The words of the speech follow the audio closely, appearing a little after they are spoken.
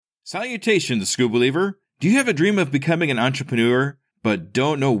Salutations, Scuba Believer. Do you have a dream of becoming an entrepreneur, but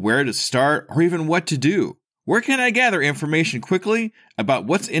don't know where to start or even what to do? Where can I gather information quickly about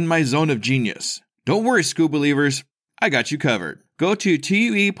what's in my zone of genius? Don't worry, Scuba Believers. I got you covered. Go to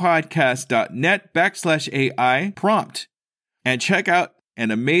tuepodcast.net/AI prompt and check out an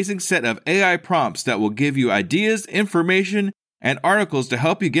amazing set of AI prompts that will give you ideas, information, and articles to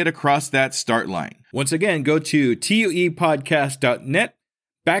help you get across that start line. Once again, go to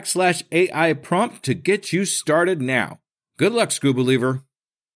tuepodcast.net/AI prompt to get you started now. Good luck, Scuba Believer.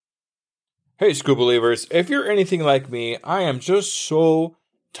 Hey, Scuba Believers. If you're anything like me, I am just so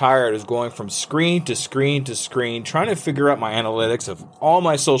tired of going from screen to screen to screen, trying to figure out my analytics of all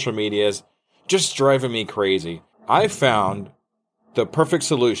my social medias, just driving me crazy. I found the perfect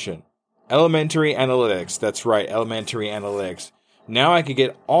solution. Elementary Analytics. That's right, Elementary Analytics. Now I can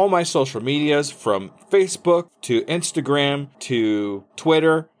get all my social medias from Facebook to Instagram to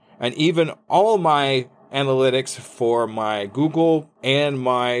Twitter, and even all my analytics for my Google and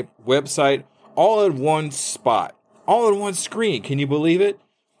my website all in one spot, all in one screen. Can you believe it?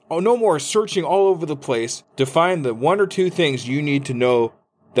 Oh, no more searching all over the place to find the one or two things you need to know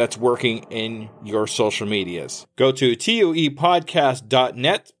that's working in your social medias. Go to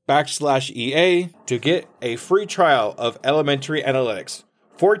tuepodcast.net/EA to get a free trial of Elementary Analytics.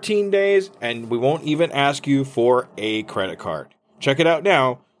 14 days, and we won't even ask you for a credit card. Check it out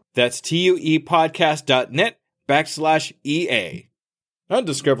now. That's tuepodcast.net/EA.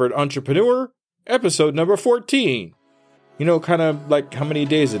 Undiscovered Entrepreneur, episode number 14. You know, kind of like how many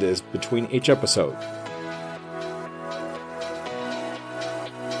days it is between each episode.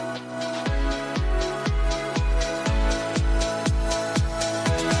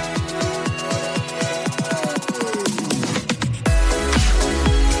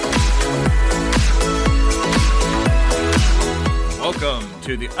 Welcome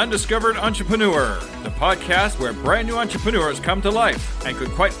to the Undiscovered Entrepreneur, the podcast where brand new entrepreneurs come to life and could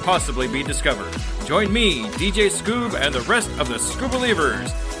quite possibly be discovered. Join me, DJ Scoob, and the rest of the Scuba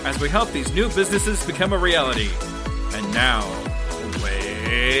Believers as we help these new businesses become a reality. And now,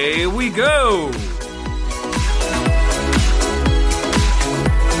 away we go!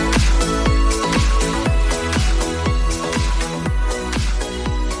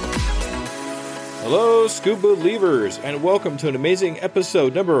 Hello, Scuba Believers, and welcome to an amazing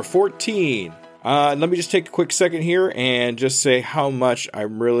episode number 14. Let me just take a quick second here and just say how much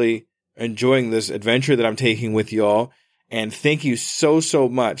I'm really enjoying this adventure that I'm taking with y'all. And thank you so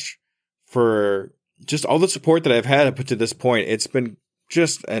much for just all the support that I've had up to this point. It's been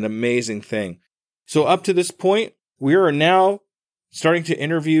just an amazing thing. So up to this point, we are now starting to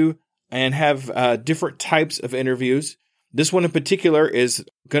interview and have different types of interviews. This one in particular is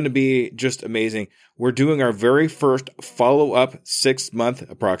going to be just amazing. We're doing our very first follow-up 6 month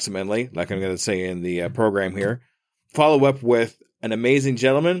approximately, like I'm going to say in the program here, follow-up with an amazing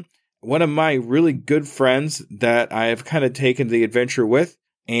gentleman, one of my really good friends that I have kind of taken the adventure with.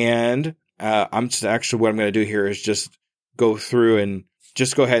 And what I'm going to do here is just go through and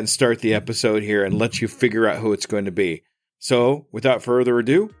just go ahead and start the episode here and let you figure out who it's going to be. So without further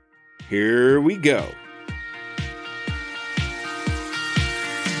ado, here we go.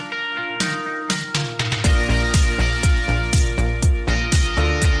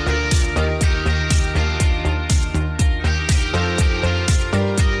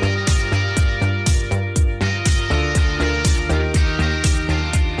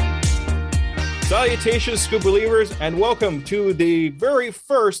 Salutations, Scuba Believers, and welcome to the very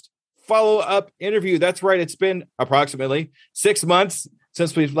first follow-up interview. That's right, it's been approximately 6 months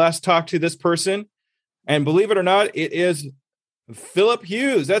since we've last talked to this person. And believe it or not, it is Phillip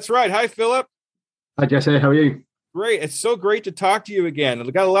Hughes. That's right. Hi, Phillip. Hi, Jesse. How are you? Great. It's so great to talk to you again.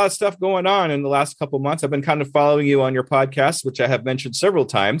 I've got a lot of stuff going on in the last couple of months. I've been kind of following you on your podcast, which I have mentioned several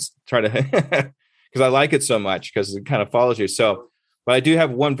times, because I like it so much, because it kind of follows you. But I do have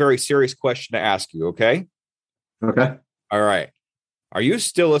one very serious question to ask you, okay? Okay. All right. Are you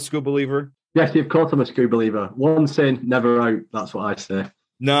still a Scuba Believer? Yes, of course I'm a Scuba Believer. Once in, never out. That's what I say.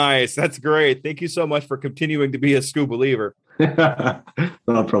 Nice. That's great. Thank you so much for continuing to be a Scuba Believer. No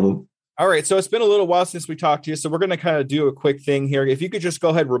problem. All right. So it's been a little while since we talked to you. So we're going to kind of do a quick thing here. If you could just go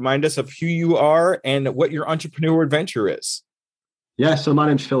ahead and remind us of who you are and what your entrepreneur adventure is. Yeah, so my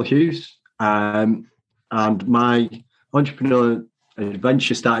name's Phil Hughes. And my entrepreneur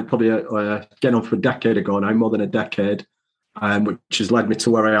adventure started probably getting on for a decade ago now, more than a decade, which has led me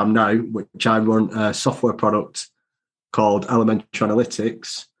to where I am now, which I run a software product called Elementary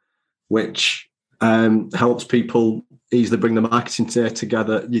Analytics, which helps people easily bring the marketing data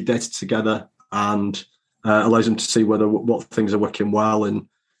together, and allows them to see what things are working well and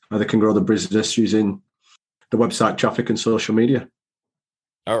how they can grow the business using the website traffic and social media.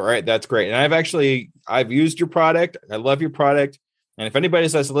 All right, that's great. And I've used your product. I love your product. And if anybody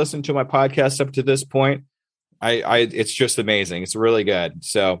has listened to my podcast up to this point, it's just amazing. It's really good.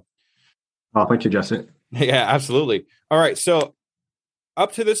 So, oh, thank you, Jesse. Yeah, absolutely. All right. So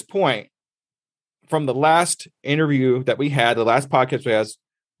up to this point, from the last interview that we had, the last podcast we had,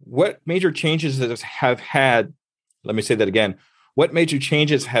 what major changes have had? Let me say that again. What major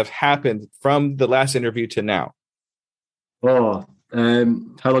changes have happened from the last interview to now? Oh,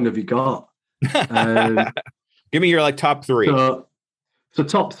 how long have you got? Give me your top three. So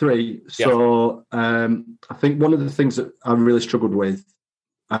top three. Yeah. So I think one of the things that I really struggled with,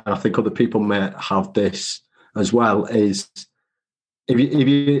 and I think other people may have this as well, is if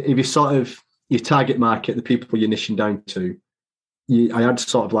you sort of your target market, the people you're niching down to, I had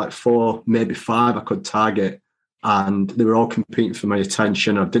sort of 4, maybe 5 I could target, and they were all competing for my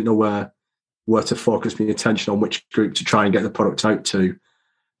attention. I didn't know where to focus my attention on, which group to try and get the product out to.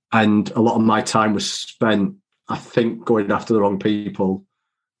 And a lot of my time was spent, I think, going after the wrong people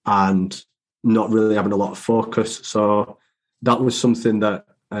and not really having a lot of focus. So that was something that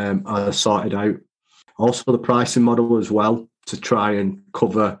I sorted out. Also, the pricing model as well, to try and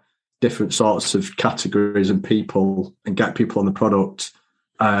cover different sorts of categories and people and get people on the product.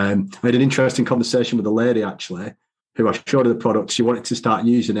 I had an interesting conversation with a lady, actually, who I showed her the product. She wanted to start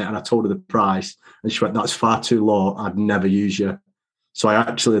using it, and I told her the price, and she went, "That's far too low. I'd never use you." So I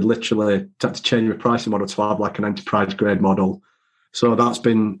actually literally had to change my pricing model to have an enterprise grade model. So that's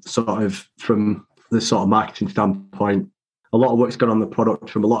been sort of, from the sort of marketing standpoint, a lot of work's gone on the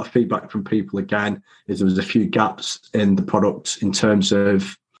product. From a lot of feedback from people, again, is there was a few gaps in the product in terms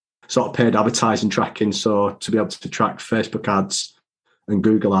of sort of paid advertising tracking. So to be able to track Facebook ads and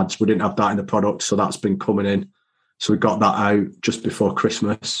Google ads, we didn't have that in the product. So that's been coming in. So we got that out just before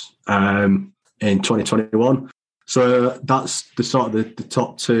Christmas in 2021. So that's the sort of the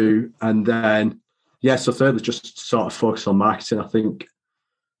top two. And then, so thirdly, just sort of focus on marketing. I think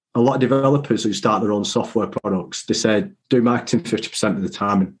a lot of developers who start their own software products, they say do marketing 50% of the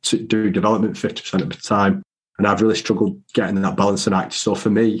time and do development 50% of the time. And I've really struggled getting that balance and act. So for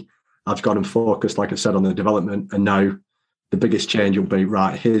me, I've got and focused, like I said, on the development. And now the biggest change will be,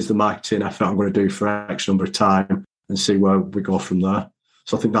 right, here's the marketing effort I'm going to do for X number of time and see where we go from there.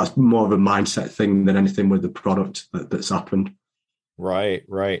 So I think that's more of a mindset thing than anything with the product that's happened. Right.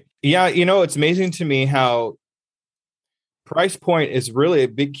 Yeah, it's amazing to me how price point is really a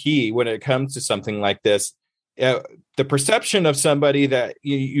big key when it comes to something like this. The perception of somebody that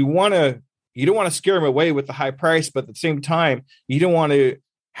you don't want to scare them away with the high price, but at the same time, you don't want to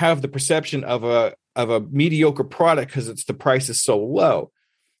have the perception of a mediocre product because the price is so low.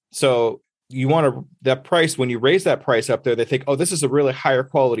 So you want that price, when you raise that price up there, they think, oh, this is a really higher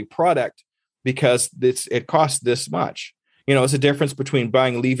quality product because it costs this much. It's a difference between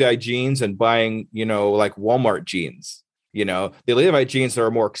buying Levi jeans and buying, Walmart jeans. The Levi jeans are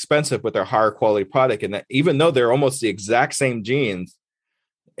more expensive, but they're higher quality product. And that, even though they're almost the exact same jeans,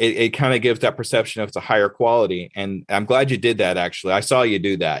 it kind of gives that perception of it's a higher quality. And I'm glad you did that. Actually, I saw you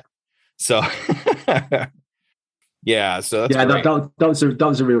do that. So yeah, so that's great. That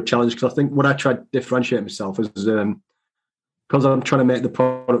was a real challenge, because I think what I tried to differentiate myself is because I'm trying to make the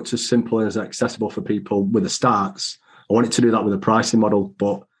product as simple and as accessible for people with the starts. I wanted to do that with a pricing model,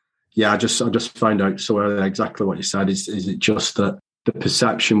 but yeah, I just found out so early exactly what you said. Is it just that the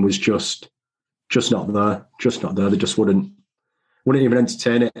perception was just not there, They just wouldn't even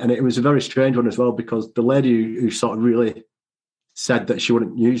entertain it, and it was a very strange one as well, because the lady who sort of really said that she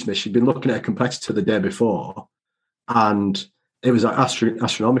wouldn't use me, she'd been looking at a competitor the day before, and it was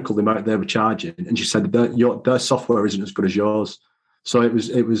astronomical the amount they were charging, and she said that their software isn't as good as yours. So it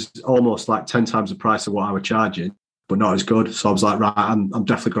was almost 10 times the price of what I was charging, but not as good. So I was like, right, I'm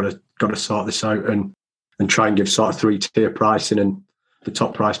definitely got to sort this out and try and give sort of 3-tier pricing, and the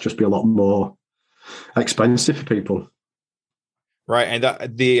top price just be a lot more expensive for people. Right, and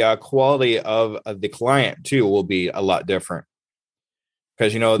the quality of the client too will be a lot different.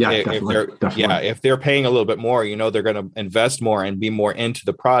 Because if they're paying a little bit more, they're going to invest more and be more into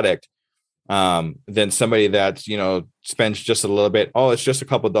the product than somebody that spends just a little bit. Oh, it's just a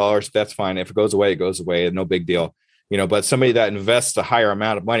couple of dollars. That's fine. If it goes away, no big deal. But somebody that invests a higher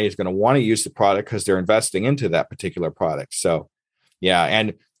amount of money is going to want to use the product because they're investing into that particular product. So, yeah,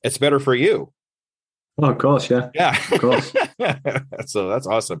 and it's better for you. Oh, of course, yeah, of course. So that's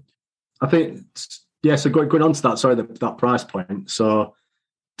awesome. I think, yeah. So going on to that, sorry, that price point. So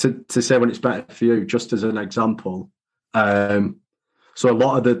to say when it's better for you, just as an example, so a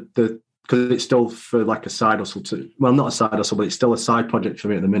lot of the because it's still for like a side hustle well, not a side hustle, but it's still a side project for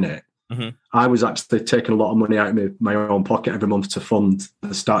me at the minute. Mm-hmm. I was actually taking a lot of money out of my own pocket every month to fund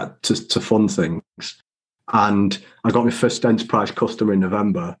things. And I got my first enterprise customer in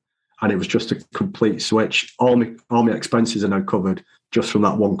November, and it was just a complete switch. All my expenses are now covered just from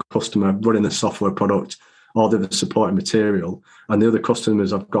that one customer running the software product, all the supporting material, and the other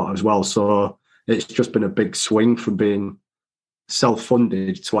customers I've got as well. So it's just been a big swing from being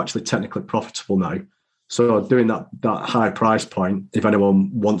self-funded to actually technically profitable now. So doing that high price point, if anyone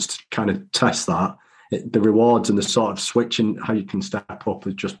wants to kind of test that, the rewards and the sort of switching how you can step up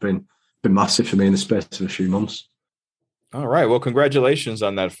has just been massive for me in the space of a few months. All right. Well, congratulations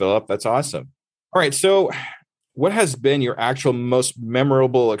on that, Phillip. That's awesome. All right. So what has been your actual most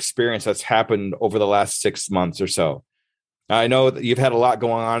memorable experience that's happened over the last 6 months or so? I know that you've had a lot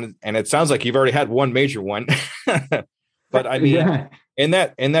going on, and it sounds like you've already had one major one. But I mean, Yeah. in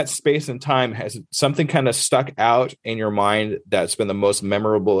that space and time, has something kind of stuck out in your mind that's been the most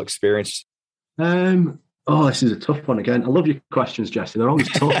memorable experience? This is a tough one again. I love your questions, Jesse. They're always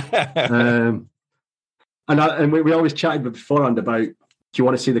tough. And we always chatted beforehand about, do you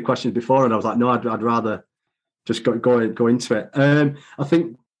want to see the questions before? And I was like, no, I'd rather just go into it. I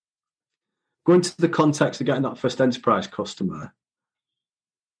think going to the context of getting that first enterprise customer,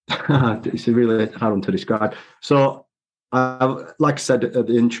 it's a really hard one to describe. So, like I said at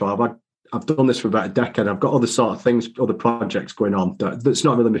the intro, I've done this for about a decade. I've got other sort of things, other projects going on that's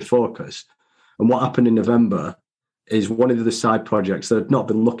not really my focus. And what happened in November is one of the side projects that I'd not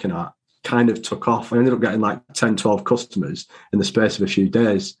been looking at kind of took off. I ended up getting like 10, 12 customers in the space of a few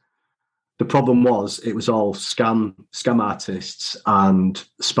days. The problem was it was all scam artists and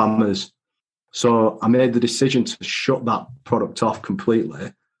spammers. So I made the decision to shut that product off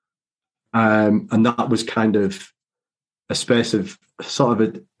completely. And that was kind of a space of sort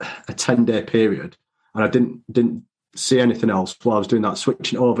of a 10-day period. And I didn't see anything else while I was doing that,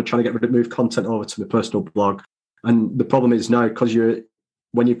 switching over, trying to move content over to my personal blog. And the problem is now, because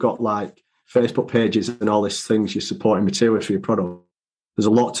when you've got like Facebook pages and all these things, you're supporting material for your product, there's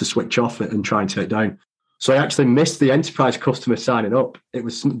a lot to switch off and try and take down. So I actually missed the enterprise customer signing up.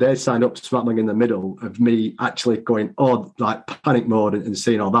 They signed up smack bang in the middle of me actually going, like panic mode and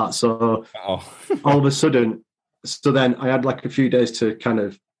seeing all that. So all of a sudden, so then I had like a few days to kind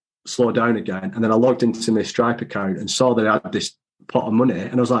of slow down again. And then I logged into my Stripe account and saw that I had this pot of money.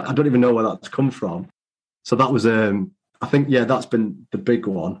 And I was like, I don't even know where that's come from. So that was, I think, that's been the big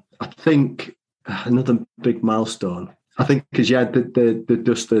one. I think another big milestone, I think, is,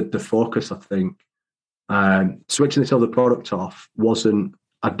 the focus, I think. Switching this other product off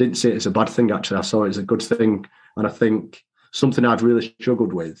I didn't see it as a bad thing, actually. I saw it as a good thing. And I think something I've really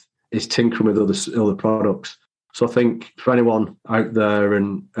struggled with is tinkering with other products. So I think for anyone out there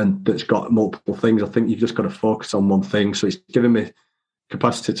and that's got multiple things, I think you've just got to focus on one thing. So it's given me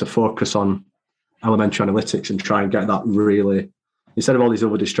capacity to focus on elementary analytics and try and get that really, instead of all these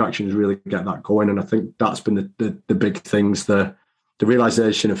other distractions, really get that going. And I think that's been the big things. The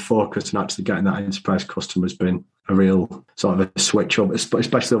realization of focus and actually getting that enterprise customer has been a real sort of a switch up,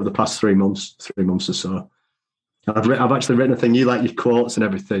 especially over the past 3 months or so. I've actually written a thing, you like your quotes and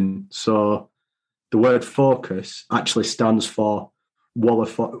everything. So the word focus actually stands for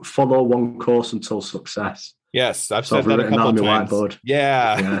follow one course until success. Yes, I've said that a couple of times. Whiteboard.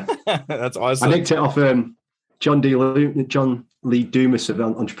 Yeah. That's awesome. I nicked it off John Lee Dumas of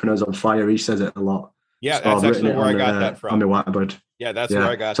Entrepreneurs on Fire. He says it a lot. Yeah, so that's actually where I got that from. On my whiteboard. Yeah, that's where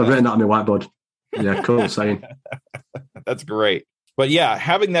I got so that. So I've written that on my whiteboard. Yeah, cool saying. That's great. But yeah,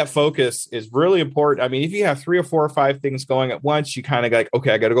 having that focus is really important. I mean, if you have 3 or 4 or 5 things going at once, you kind of like,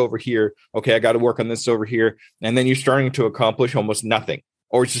 okay, I got to go over here. Okay, I got to work on this over here. And then you're starting to accomplish almost nothing.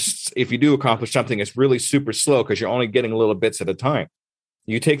 Or just if you do accomplish something, it's really super slow because you're only getting little bits at a time.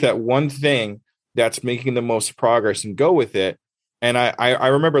 You take that one thing that's making the most progress and go with it. And I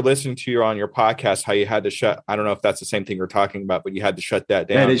remember listening to you on your podcast, how you had to shut, I don't know if that's the same thing you're talking about, but you had to shut that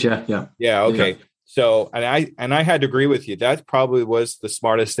down. Yeah, it is, yeah. Yeah, okay. Yeah. So, and I had to agree with you. That probably was the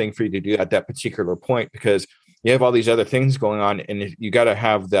smartest thing for you to do at that particular point, because you have all these other things going on, and you got to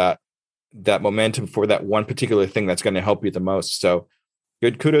have that momentum for that one particular thing that's going to help you the most. So,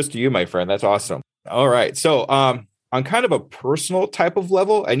 good kudos to you, my friend. That's awesome. All right. So, on kind of a personal type of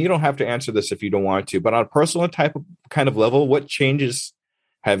level, and you don't have to answer this if you don't want to, but on a personal kind of level, what changes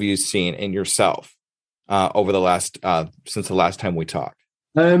have you seen in yourself over the last since the last time we talked?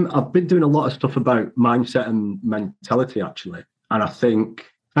 I've been doing a lot of stuff about mindset and mentality, actually. And I think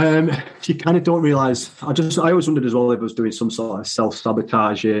you kind of don't realize, I always wondered as well if I was doing some sort of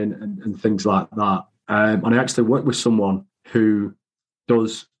self-sabotaging and things like that. And I actually work with someone who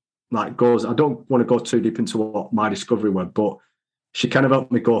does like goes, I don't want to go too deep into what my discovery were, but she kind of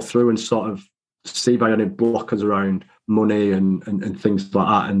helped me go through and sort of see if I had any blockers around money and things like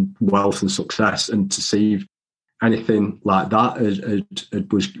that, and wealth and success, and to see if anything like that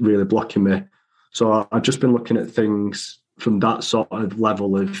it was really blocking me. So I've just been looking at things from that sort of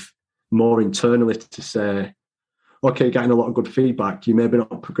level of more internally to say, okay, you're getting a lot of good feedback. You maybe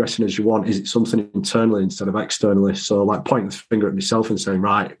not progressing as you want. Is it something internally instead of externally? So like pointing the finger at myself and saying,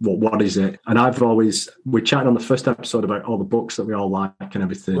 right, what is it? And we're chatting on the first episode about all the books that we all like and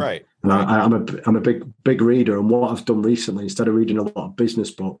everything. Right. And I'm a big reader. And what I've done recently, instead of reading a lot of business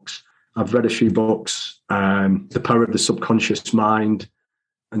books, I've read a few books, The Power of the Subconscious Mind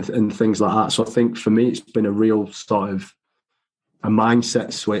and things like that. So I think for me, it's been a real sort of a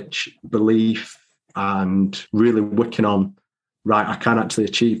mindset switch, belief, and really working on, right, I can actually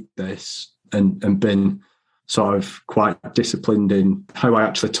achieve this, and been sort of quite disciplined in how I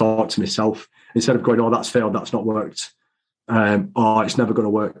actually talk to myself instead of going, oh, that's failed, that's not worked, or it's never going to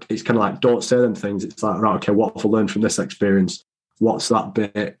work. It's kind of like, don't say them things. It's like, right, okay, what have I learned from this experience? What's that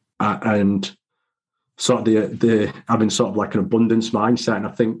bit? And sort of the having sort of like an abundance mindset. And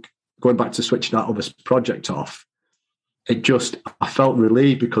I think going back to switching that other project off, I felt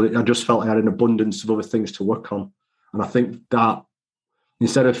relieved because I just felt I had an abundance of other things to work on. And I think that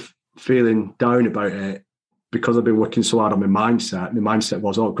instead of feeling down about it, because I've been working so hard on my mindset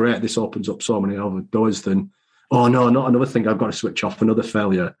was, oh, great, this opens up so many other doors, than, oh, no, not another thing I've got to switch off, another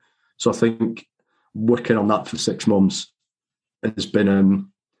failure. So I think working on that for 6 months has been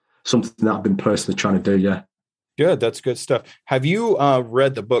something that I've been personally trying to do, yeah. Good. That's good stuff. Have you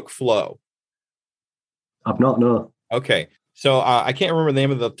read the book Flow? I've not, no. Okay. So I can't remember the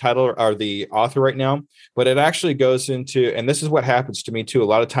name of the title or the author right now, but it actually goes into, and this is what happens to me too, a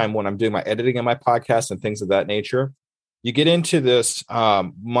lot of time when I'm doing my editing on my podcast and things of that nature, you get into this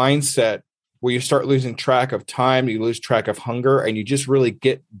mindset where you start losing track of time, you lose track of hunger, and you just really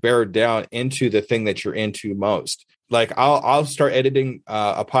get buried down into the thing that you're into most. Like I'll start editing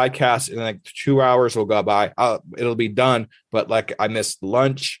a podcast and like 2 hours will go by. It'll be done, but like I missed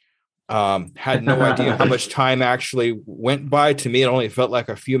lunch. Had no idea how much time actually went by. To me, it only felt like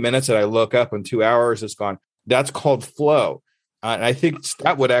a few minutes, and I look up and 2 hours is gone. That's called flow. And I think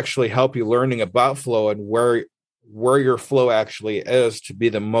that would actually help you learning about flow and where your flow actually is to be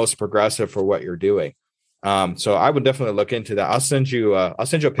the most progressive for what you're doing. So I would definitely look into that. I'll send you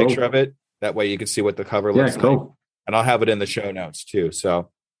a picture of it. That way you can see what the cover looks like. And I'll have it in the show notes too. So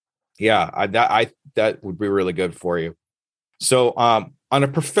yeah, that would be really good for you. So, on a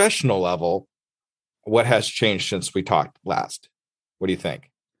professional level, what has changed since we talked last? What do you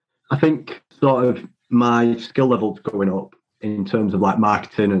think? I think sort of my skill level's going up in terms of like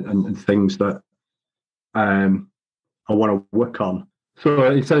marketing and things that I want to work on.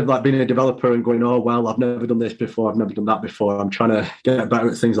 So instead of like being a developer and going, oh, well, I've never done this before, I've never done that before, I'm trying to get better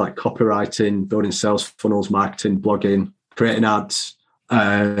at things like copywriting, building sales funnels, marketing, blogging, creating ads,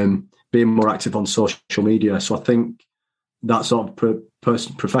 being more active on social media. So I think that sort of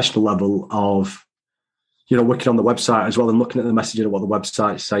professional level of, working on the website as well and looking at the messaging of what the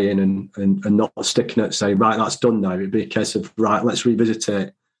website's saying and not sticking it, saying, right, that's done now. It'd be a case of, right, let's revisit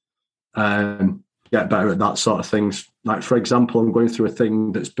it, get better at that sort of things. Like, for example, I'm going through a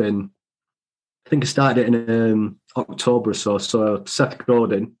thing that's been, I think I started it in October or so. So Seth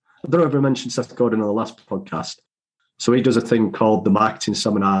Godin, I don't know if I mentioned Seth Godin on the last podcast. So he does a thing called the marketing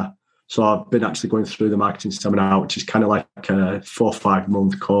seminar. So I've been actually going through the marketing seminar, which is kind of like a 4 or 5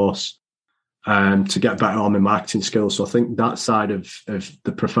 month course to get better on my marketing skills. So I think that side of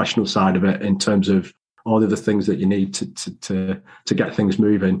the professional side of it, in terms of all the other things that you need to get things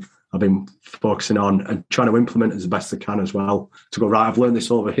moving, I've been focusing on and trying to implement as best I can as well. To go, right, I've learned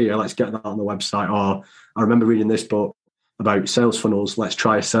this over here, let's get that on the website. Or I remember reading this book about sales funnels, let's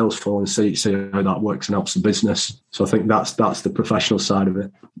try a sales funnel and see how that works and helps the business. So I think that's the professional side of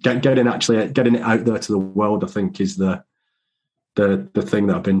it. Getting it out there to the world, I think, is the thing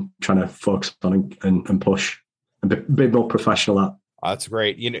that I've been trying to focus on and push and be more professional at. That's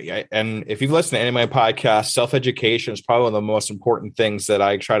great. And if you've listened to any of my podcasts, self-education is probably one of the most important things that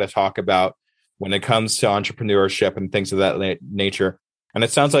I try to talk about when it comes to entrepreneurship and things of that nature. And it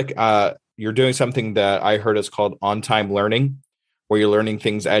sounds like you're doing something that I heard is called on-time learning, where you're learning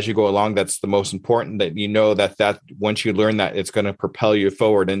things as you go along. That's the most important, that that once you learn that, it's going to propel you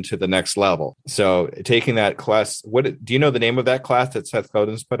forward into the next level. So taking that class, do you know the name of that class that Seth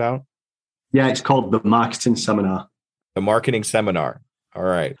Godin's put out? Yeah, it's called the Marketing Seminar. The Marketing Seminar. All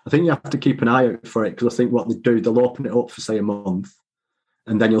right. I think you have to keep an eye out for it, because I think what they do, they'll open it up for, say, a month,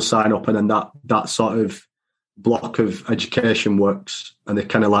 and then you'll sign up, and then that sort of block of education works, and they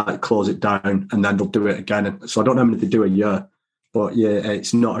kind of like close it down, and then they'll do it again. And so I don't know how many they do a year, but yeah,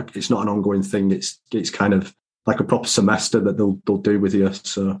 it's not an ongoing thing. It's kind of like a proper semester that they'll do with you.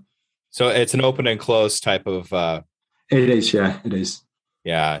 So it's an open and close type of. It is, yeah, it is.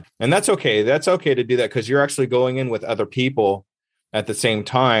 Yeah, and that's okay. That's okay to do that because you're actually going in with other people at the same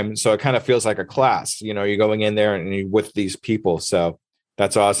time. So it kind of feels like a class. You know, you're going in there and you're with these people. So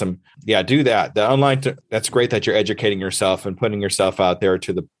that's awesome. Yeah, do that. The online, that's great that you're educating yourself and putting yourself out there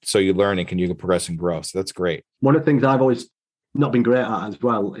so you learn and you can progress and grow. So that's great. One of the things I've always not been great at as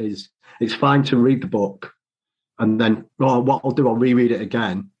well is it's fine to read the book and then what I'll do, I'll reread it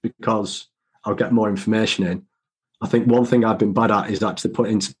again because I'll get more information in. I think one thing I've been bad at is actually put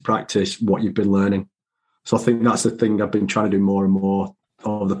into practice what you've been learning. So I think that's the thing I've been trying to do more and more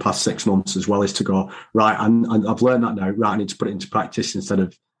over the past 6 months as well, is to go, right, and I've learned that now, right, I need to put it into practice instead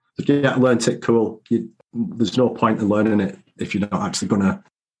of, yeah, I learned it, cool. There's no point in learning it if you're not actually going to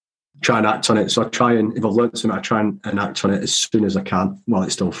try and act on it. So I try and, if I've learned something, I try and act on it as soon as I can while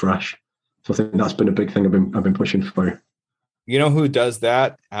it's still fresh. So I think that's been a big thing I've been pushing for. You know who does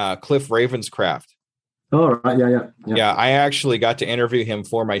that? Cliff Ravenscraft. Oh, right. Yeah. I actually got to interview him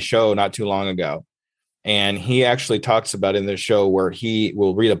for my show not too long ago. And he actually talks about in the show where he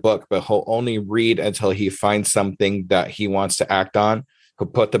will read a book, but he'll only read until he finds something that he wants to act on. He'll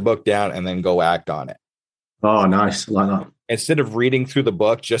put the book down and then go act on it. Oh, nice. I like that. Instead of reading through the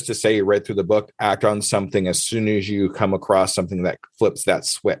book, just to say you read through the book, act on something as soon as you come across something that flips that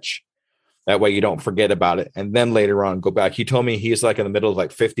switch. That way you don't forget about it. And then later on, go back. He told me he's like in the middle of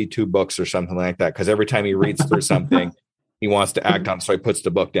like 52 books or something like that. Because every time he reads through something, he wants to act on. So he puts the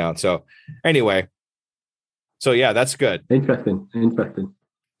book down. So anyway, so yeah, that's good. Interesting.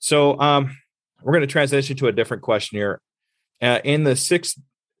 So we're going to transition to a different question here. In the 6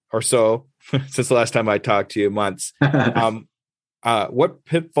 or so, since the last time I talked to you, months, what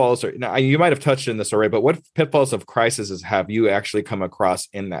pitfalls are, now you might have touched on this already, but what pitfalls of crises have you actually come across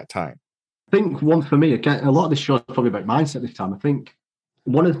in that time? I think one for me, again, a lot of this show is probably about mindset this time. I think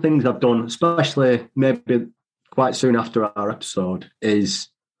one of the things I've done, especially maybe quite soon after our episode, is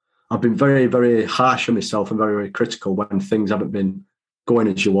I've been very, very harsh on myself and very, very critical when things haven't been going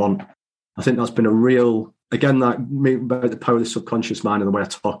as you want. I think that's been a real, again, like me about the power of the subconscious mind and the way I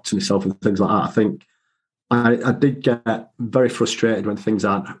talk to myself and things like that. I think I did get very frustrated when things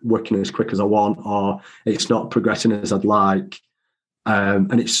aren't working as quick as I want, or it's not progressing as I'd like.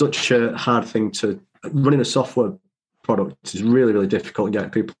 And it's such a hard thing running a software product is really, really difficult to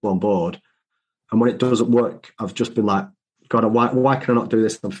get people on board. And when it doesn't work, I've just been like, God, why can I not do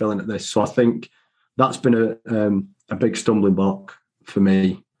this? I'm failing at this. So I think that's been a big stumbling block for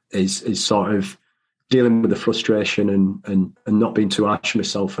me is sort of dealing with the frustration and not being too harsh on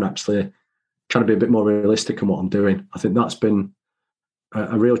myself and actually trying to be a bit more realistic in what I'm doing. I think that's been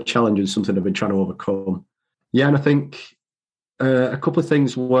a real challenge and something I've been trying to overcome. Yeah, and I think a couple of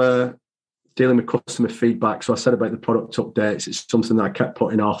things were dealing with customer feedback. So I said about the product updates, it's something that I kept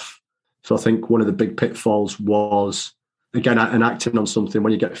putting off. So I think one of the big pitfalls was, again, acting on something.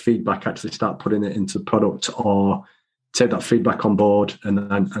 When you get feedback, actually start putting it into the product or take that feedback on board and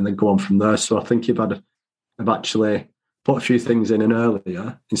then go on from there. So I think I've actually put a few things in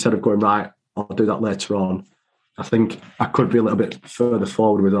earlier instead of going, right, I'll do that later on. I think I could be a little bit further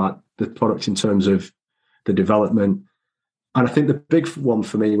forward with that, the product in terms of the development. And I think the big one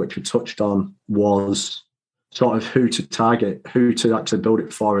for me, which we touched on, was sort of who to target, who to actually build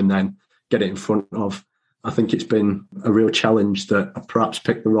it for and then get it in front of. I think it's been a real challenge that I perhaps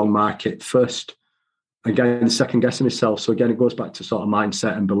picked the wrong market first. Again, second guessing myself. So again, it goes back to sort of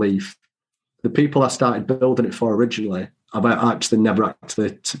mindset and belief. The people I started building it for originally, I've actually never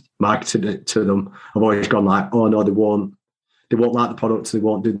actually marketed it to them. I've always gone like, oh no, they won't like the product, they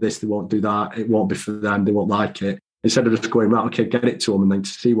won't do this, they won't do that, it won't be for them, they won't like it. Instead of just going, right, okay, get it to them and then to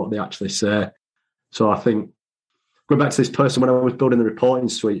see what they actually say. So I think, going back to this person, when I was building the reporting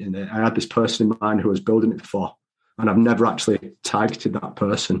suite in it, I had this person in mind who I was building it for, and I've never actually targeted that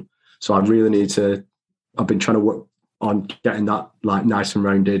person. So I really I've been trying to work on getting that like nice and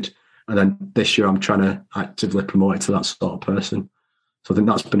rounded. And then this year I'm trying to actively promote it to that sort of person. So I think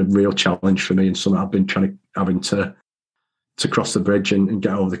that's been a real challenge for me and something I've been having to cross the bridge and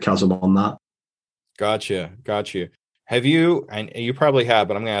get over the chasm on that. Gotcha. Have you, and you probably have,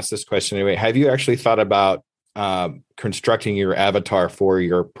 but I'm going to ask this question anyway. Have you actually thought about constructing your avatar for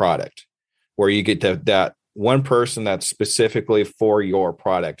your product where you get that one person that's specifically for your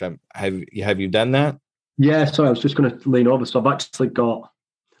product? Have you done that? Yeah, sorry, I was just going to lean over. So I've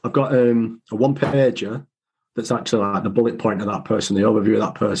got a one pager that's actually like the bullet point of that person, the overview of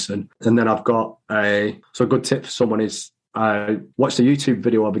that person. And then I've got a good tip for someone is I watched a YouTube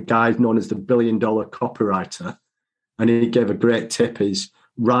video of a guy known as the $1 billion copywriter, and he gave a great tip: is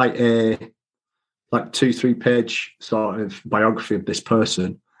write a like 2-3 page sort of biography of this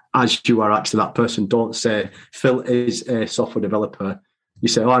person as you are actually that person. Don't say Phil is a software developer. You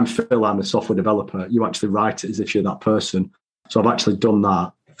say, oh, I'm Phil, I'm a software developer. You actually write it as if you're that person. So I've actually done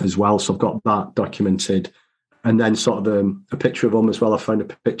that as well. So I've got that documented. And then sort of a picture of them as well. I found a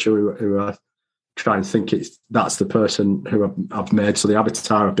picture who I try and think that's the person who I've made. So the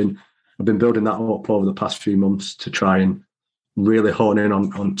avatar, I've been building that up over the past few months to try and really hone in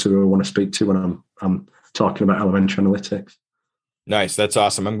on to who I want to speak to when I'm talking about elementary analytics. Nice. That's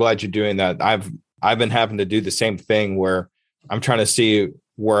awesome. I'm glad you're doing that. I've been having to do the same thing where I'm trying to see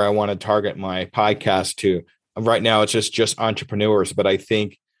where I want to target my podcast to. Right now, it's just entrepreneurs, but I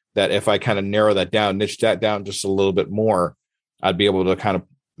think that if I kind of narrow that down, niche that down just a little bit more, I'd be able to kind of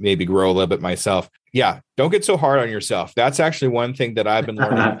maybe grow a little bit myself. Yeah. Don't get so hard on yourself. That's actually one thing that I've been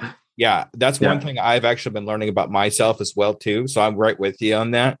learning. Yeah. That's one thing I've actually been learning about myself as well, too. So I'm right with you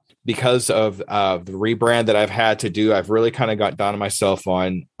on that. Because of the rebrand that I've had to do, I've really kind of got down on myself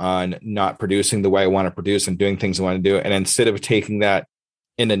on not producing the way I want to produce and doing things I want to do. And instead of taking that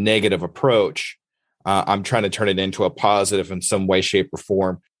in a negative approach, I'm trying to turn it into a positive in some way, shape, or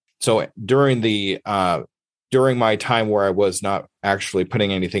form. So during my time where I was not actually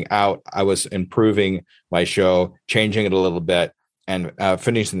putting anything out, I was improving my show, changing it a little bit, and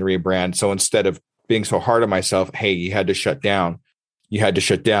finishing the rebrand. So instead of being so hard on myself, hey, you had to shut down,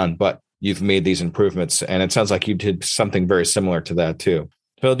 but you've made these improvements. And it sounds like you did something very similar to that too.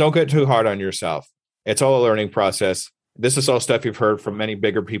 So don't get too hard on yourself. It's all a learning process. This is all stuff you've heard from many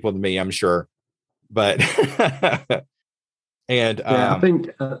bigger people than me, I'm sure. But and I think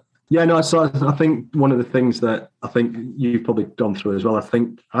I think one of the things that I think you've probably gone through as well, I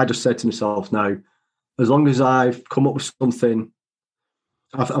think I just said to myself now, as long as I've come up with something,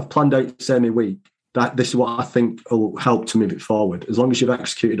 I've planned out, say, my week, that this is what I think will help to move it forward. As long as you've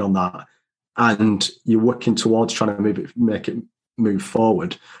executed on that and you're working towards trying to make it move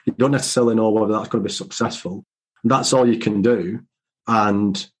forward, you don't necessarily know whether that's going to be successful. That's all you can do,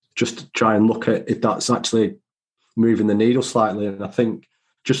 and just try and look at if that's actually moving the needle slightly. And I think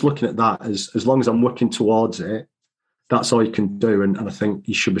just looking at that, as long as I'm working towards it, that's all you can do. And I think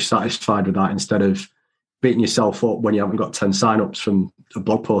you should be satisfied with that instead of beating yourself up when you haven't got 10 signups from a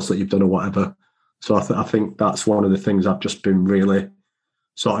blog post that you've done or whatever. So I think that's one of the things I've just been really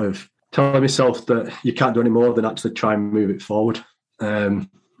sort of telling myself, that you can't do any more than actually try and move it forward. And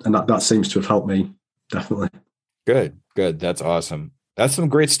that seems to have helped me, definitely. Good. That's awesome. That's some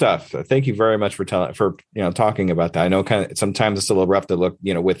great stuff. Thank you very much for talking about that. I know kind of sometimes it's a little rough to look,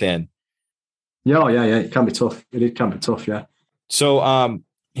 within. Yeah. It can be tough. It can be tough. Yeah. So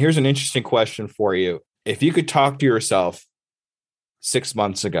here's an interesting question for you. If you could talk to yourself 6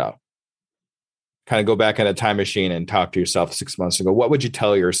 months ago, kind of go back in a time machine and talk to yourself 6 months ago, what would you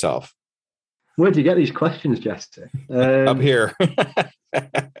tell yourself? Where do you get these questions, Jesse? Up here.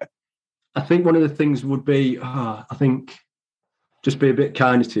 I think one of the things would be, just be a bit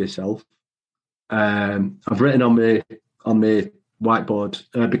kinder to yourself. I've written on my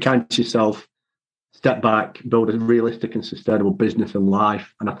whiteboard, be kind to yourself, step back, build a realistic and sustainable business and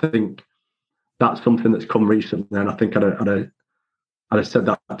life. And I think that's something that's come recently. And I think I'd have said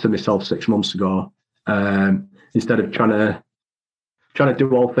that to myself 6 months ago. Instead of trying to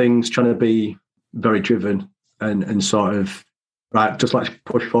do all things, trying to be very driven and sort of, right, just let's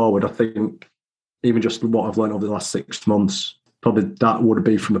push forward. I think even just what I've learned over the last 6 months, probably that would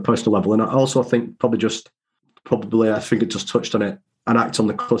be from a personal level. And I also think I think it just touched on it, and act on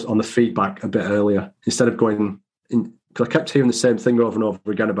the feedback a bit earlier instead of going in, because I kept hearing the same thing over and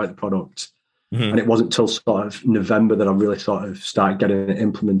over again about the product. Mm-hmm. And it wasn't till sort of November that I really sort of started getting it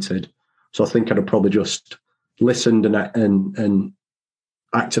implemented. So I think I'd have probably just listened and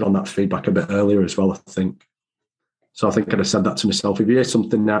acted on that feedback a bit earlier as well, I think. So I think I'd have said that to myself. If you hear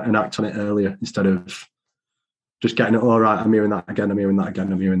something and act on it earlier instead of just getting it, all right, I'm hearing that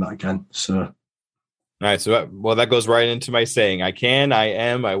again. So. Nice. Well, that goes right into my saying, I can, I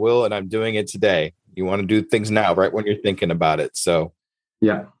am, I will, and I'm doing it today. You want to do things now, right when you're thinking about it. So,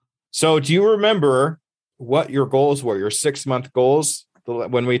 yeah. So do you remember what your goals were, your 6-month goals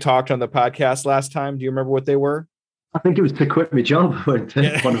when we talked on the podcast last time? Do you remember what they were? I think it was to quit my job. One of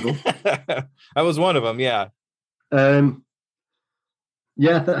them. That was one of them. Yeah. I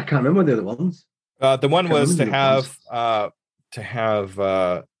can't remember the other ones. The one was to have, I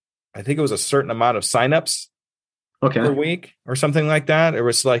think it was a certain amount of signups. Okay. week or something like that. It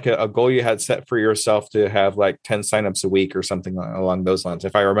was like a goal you had set for yourself to have like 10 signups a week or something along those lines,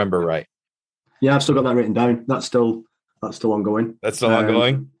 if I remember right. Yeah, I've still got that written down. That's still ongoing. That's still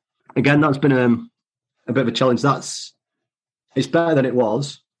ongoing. Again, that's been a bit of a challenge. It's better than it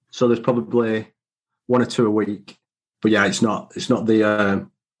was. So there's probably one or two a week. But yeah, it's not the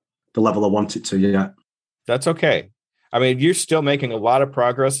level I want it to yet. That's okay. I mean, you're still making a lot of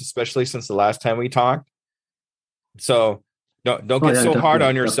progress, especially since the last time we talked. So don't get so hard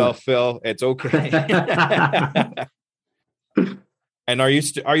on yourself, Phil. It's okay. And are you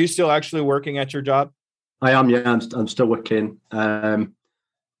still actually working at your job? I am. Yeah, I'm still working. I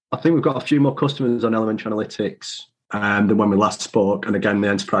think we've got a few more customers on Elementary Analytics than when we last spoke. And again, the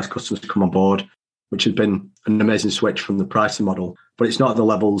enterprise customers come on board, which has been an amazing switch from the pricing model. But it's not at the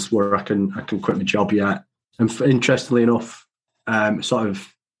levels where I can quit my job yet. And interestingly enough, sort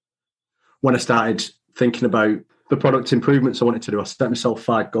of when I started thinking about the product improvements I wanted to do, I set myself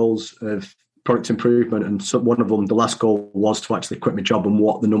 5 goals of product improvement. And so one of them, the last goal, was to actually quit my job and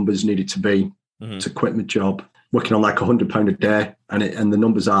what the numbers needed to be to quit my job. Working on like £100 a day, and the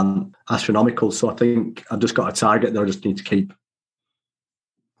numbers aren't astronomical. So I think I've just got a target that I just need to keep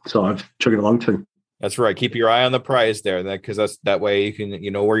sort of chugging along to. That's right. Keep your eye on the prize there, because that way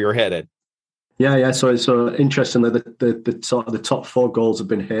you know where you're headed. Yeah. So interestingly, the sort of the top 4 goals have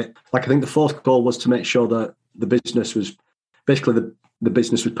been hit. Like I think the 4th goal was to make sure that the business was basically the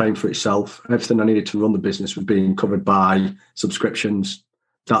business was paying for itself. Everything I needed to run the business was being covered by subscriptions.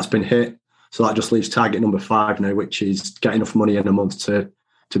 That's been hit. So that just leaves target number 5 now, which is get enough money in a month to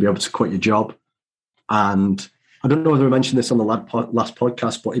be able to quit your job. And I don't know whether I mentioned this on the last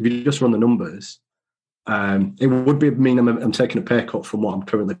podcast, but if you just run the numbers, it would mean I'm taking a pay cut from what I'm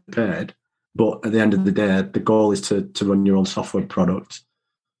currently paid. But at the end of the day, the goal is to run your own software product.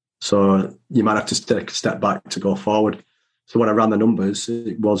 So you might have to take a step back to go forward. So when I ran the numbers,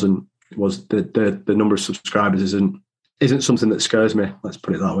 it was the number of subscribers isn't something that scares me. Let's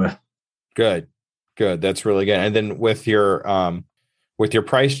put it that way. Good. That's really good. And then with your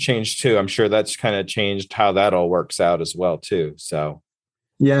price change too, I'm sure that's kind of changed how that all works out as well too. So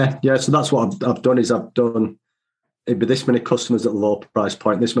yeah. So that's what I've done. It'd be this many customers at the low price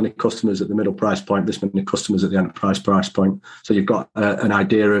point, this many customers at the middle price point, this many customers at the enterprise price point. So you've got an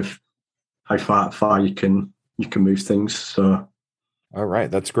idea of how far you can move things. So, all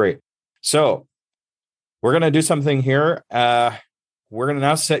right, that's great. So we're gonna do something here. We're gonna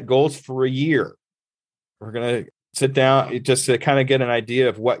now set goals for a year. We're gonna sit down just to kind of get an idea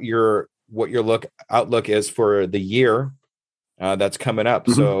of what your outlook is for the year that's coming up.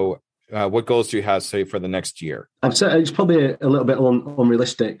 Mm-hmm. So. What goals do you have, say, for the next year? I'd say it's probably a little bit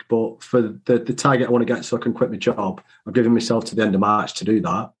unrealistic, but for the target I want to get so I can quit my job, I've given myself to the end of March to do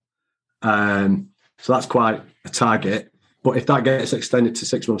that. So that's quite a target. But if that gets extended to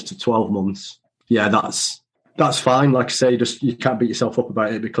 6 months to 12 months, yeah, that's fine. Like I say, you can't beat yourself up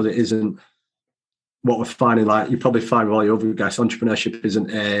about it because it isn't what we're finding. Like you probably find with all your other guys,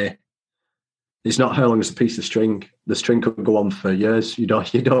 entrepreneurship it's not how long is a piece of string. The string could go on for years. You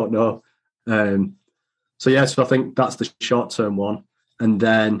don't know. So I think that's the short-term one. And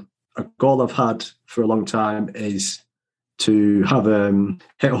then a goal I've had for a long time is to have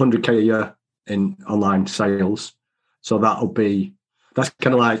hit 100K a year in online sales. So that's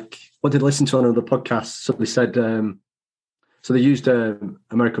kind of like, what did I listen to on another podcast? So they said, so they used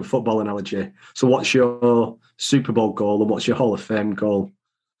American football analogy. So what's your Super Bowl goal and what's your Hall of Fame goal?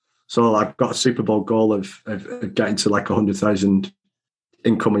 So I've got a Super Bowl goal of getting to like 100,000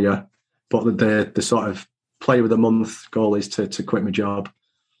 income a year, but the sort of play with the month goal is to quit my job.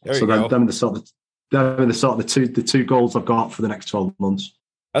 So them are the two goals I've got for the next 12 months.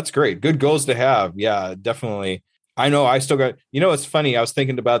 That's great. Good goals to have. Yeah, definitely. I know I still got, it's funny. I was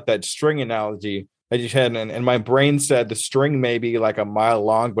thinking about that string analogy that you had, and my brain said the string may be like a mile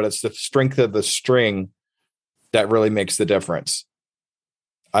long, but it's the strength of the string that really makes the difference.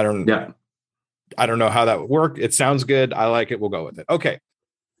 I don't know how that would work. It sounds good. I like it. We'll go with it. Okay.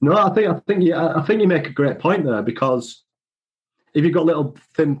 No, I think you make a great point there, because if you've got a little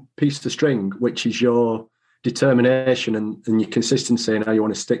thin piece of string, which is your determination and your consistency and how you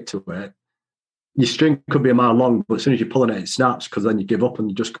want to stick to it, your string could be a mile long, but as soon as you're pulling it, it snaps, because then you give up and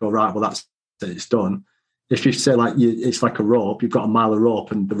you just go, right, well, that's it, it's done. If you say it's like a rope, you've got a mile of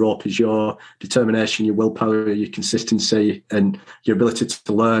rope, and the rope is your determination, your willpower, your consistency, and your ability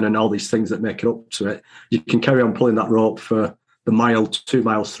to learn, and all these things that make it up to it. You can carry on pulling that rope for the mile, 2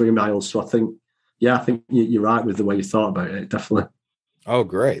 miles, 3 miles. So I think you're right with the way you thought about it, definitely. Oh,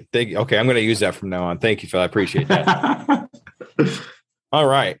 great. Thank you. Okay, I'm going to use that from now on. Thank you, Phil. I appreciate that. All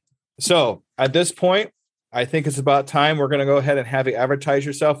right. So at this point, I think it's about time. We're going to go ahead and have you advertise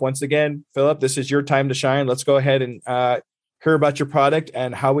yourself. Once again, Phillip, this is your time to shine. Let's go ahead and hear about your product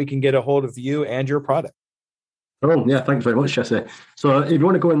and how we can get a hold of you and your product. Oh, yeah, thanks very much, Jesse. So if you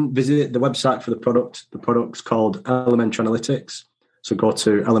want to go and visit the website for the product's called Elementary Analytics. So go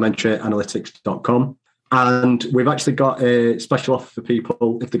to elementaryanalytics.com. And we've actually got a special offer for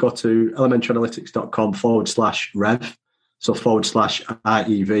people if they go to elementaryanalytics.com/rev, so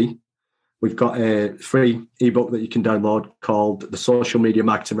 /IEV. We've got a free ebook that you can download called The Social Media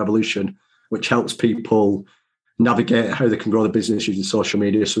Marketing Revolution, which helps people navigate how they can grow their business using social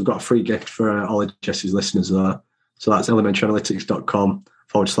media. So we've got a free gift for all of Jesse's listeners there. So that's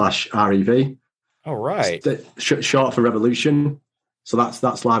elementaryanalytics.com/REV. All right. Short for Revolution. So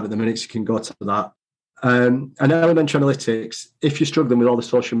that's live at the minute. So you can go to that. And Elementary Analytics, if you're struggling with all the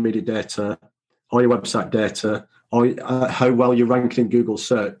social media data, or your website data, or how well you're ranking in Google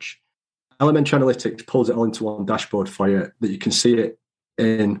search, Elementary Analytics pulls it all into one dashboard for you that you can see it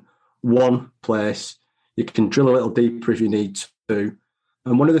in one place. You can drill a little deeper if you need to.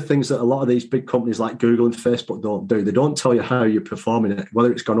 And one of the things that a lot of these big companies like Google and Facebook don't do, they don't tell you how you're performing it,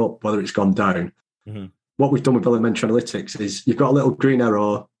 whether it's gone up, whether it's gone down. Mm-hmm. What we've done with Elementary Analytics is you've got a little green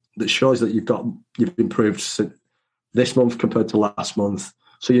arrow that shows that you've improved this month compared to last month.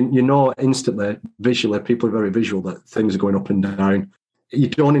 So you know instantly, visually, people are very visual, that things are going up and down. You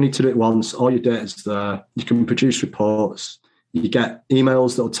don't only need to do it once. All your data's there. You can produce reports. You get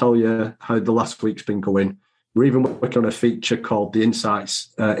emails that will tell you how the last week's been going. We're even working on a feature called the Insights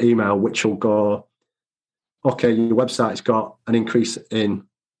email, which will go, okay, your website's got an increase in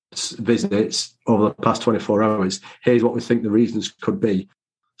visits over the past 24 hours. Here's what we think the reasons could be.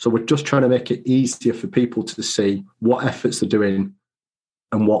 So we're just trying to make it easier for people to see what efforts they're doing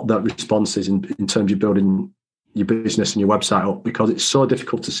and what that response is in terms of building your business and your website up, because it's so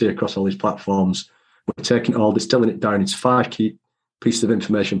difficult to see across all these platforms. We're taking it all, distilling it down into 5 key pieces of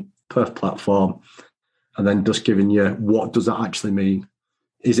information per platform, and then just giving you what does that actually mean.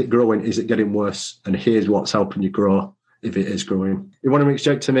 Is it growing? Is it getting worse? And here's what's helping you grow if it is growing. If you want to reach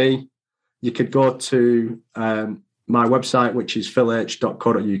out to me, you could go to my website, which is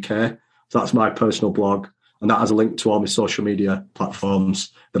philh.co.uk. So that's my personal blog, and that has a link to all my social media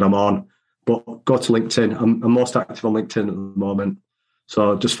platforms that I'm on. But go to LinkedIn. I'm most active on LinkedIn at the moment.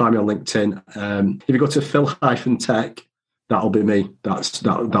 So just find me on LinkedIn. If you go to Phil-Tech, that'll be me.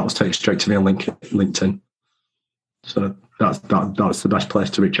 That'll take you straight to me on LinkedIn. So that's the best place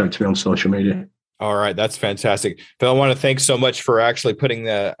to reach out to me on social media. All right, that's fantastic. Phil, I want to thank so much for actually putting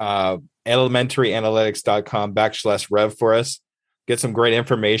the elementaryanalytics.com/rev for us. Get some great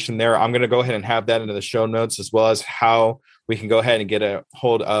information there. I'm going to go ahead and have that into the show notes, as well as how we can go ahead and get a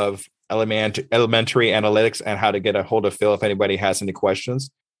hold of Elementary Analytics and how to get a hold of Phil if anybody has any questions.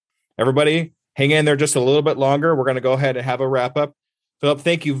 Everybody, hang in there just a little bit longer. We're going to go ahead and have a wrap up. Philip,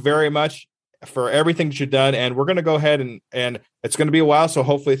 thank you very much for everything that you've done. And we're going to go ahead and it's going to be a while. So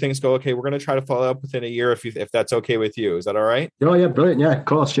hopefully things go okay. We're going to try to follow up within a year if that's okay with you. Is that all right? Oh, yeah. Brilliant. Yeah, of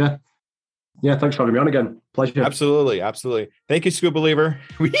course. Yeah. Yeah. Thanks for having me on again. Pleasure. Absolutely. Absolutely. Thank you, Scuba Believer.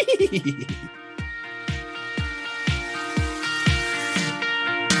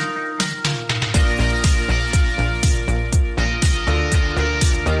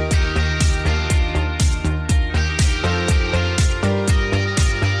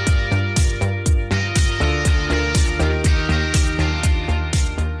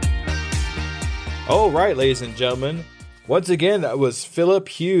 All right, ladies and gentlemen. Once again, that was Phillip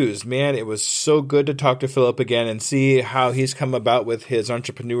Hughes. Man, it was so good to talk to Phillip again and see how he's come about with his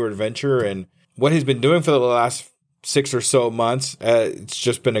entrepreneur adventure and what he's been doing for the last 6 or so months. It's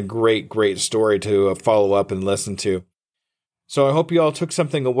just been a great, great story to follow up and listen to. So I hope you all took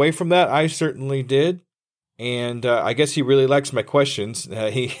something away from that. I certainly did. And I guess he really likes my questions.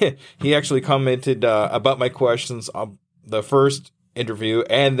 He actually commented about my questions on the first interview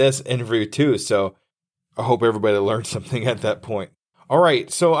and this interview too. So I hope everybody learned something at that point. All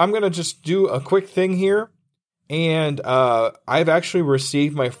right, so I'm going to just do a quick thing here. And I've actually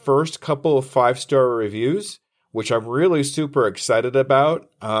received my first couple of 5-star reviews, which I'm really super excited about.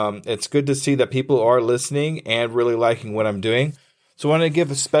 It's good to see that people are listening and really liking what I'm doing. So I want to give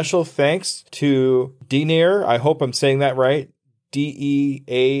a special thanks to Deaner. I hope I'm saying that right.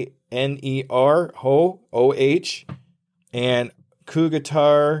 Deaner, OH, and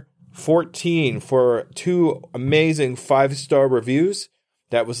Q-Guitar14 for 2 amazing 5-star reviews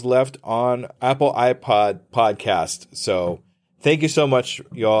that was left on Apple iPod podcast. So thank you so much,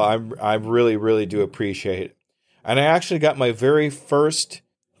 y'all. I really, really do appreciate it. And I actually got my very first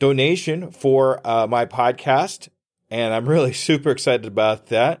donation for my podcast, and I'm really super excited about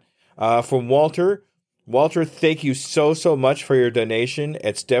that. From Walter. Walter, thank you so much for your donation.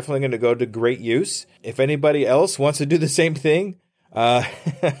 It's definitely going to go to great use. If anybody else wants to do the same thing,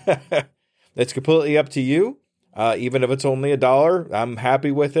 it's completely up to you. Even if it's only $1, I'm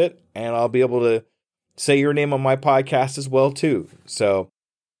happy with it, and I'll be able to say your name on my podcast as well, too. So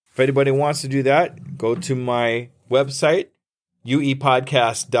if anybody wants to do that, go to my website,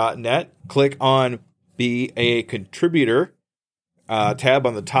 uepodcast.net. Click on Be a Contributor tab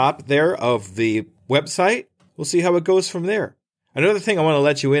on the top there of the website. We'll see how it goes from there. Another thing I want to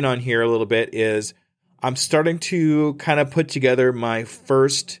let you in on here a little bit is I'm starting to kind of put together my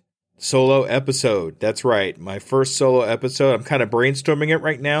first solo episode. That's right, my first solo episode. I'm kind of brainstorming it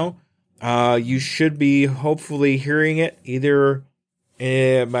right now. You should be hopefully hearing it either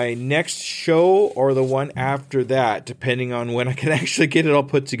in my next show or the one after that, depending on when I can actually get it all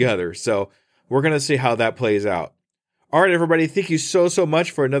put together. So we're going to see how that plays out. All right, everybody, thank you so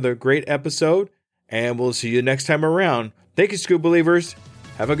much for another great episode, and we'll see you next time around. Thank you, Scoop Believers.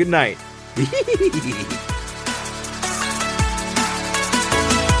 Have a good night.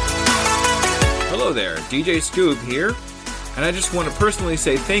 Hello there, DJ Scoob here, and I just want to personally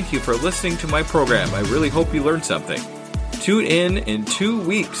say thank you for listening to my program. I really hope you learned something. Tune in 2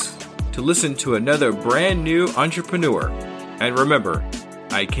 weeks to listen to another brand new entrepreneur. And remember,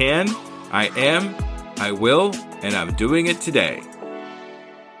 I can, I am, I will, and I'm doing it today.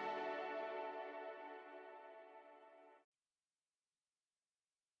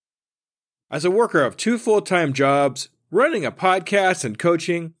 As a worker of 2 full-time jobs, running a podcast and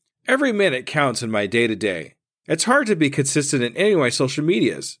coaching, every minute counts in my day-to-day. It's hard to be consistent in any of my social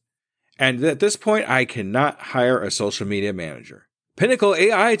medias. And at this point, I cannot hire a social media manager. Pinnacle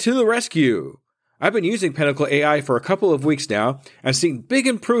AI to the rescue! I've been using Pinnacle AI for a couple of weeks now. I'm seeing big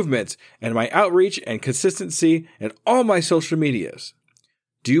improvements in my outreach and consistency in all my social medias.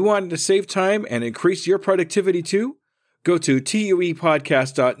 Do you want to save time and increase your productivity too? Go to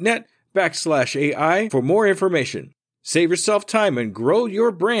tuepodcast.net/AI for more information. Save yourself time and grow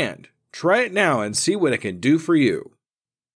your brand. Try it now and see what it can do for you.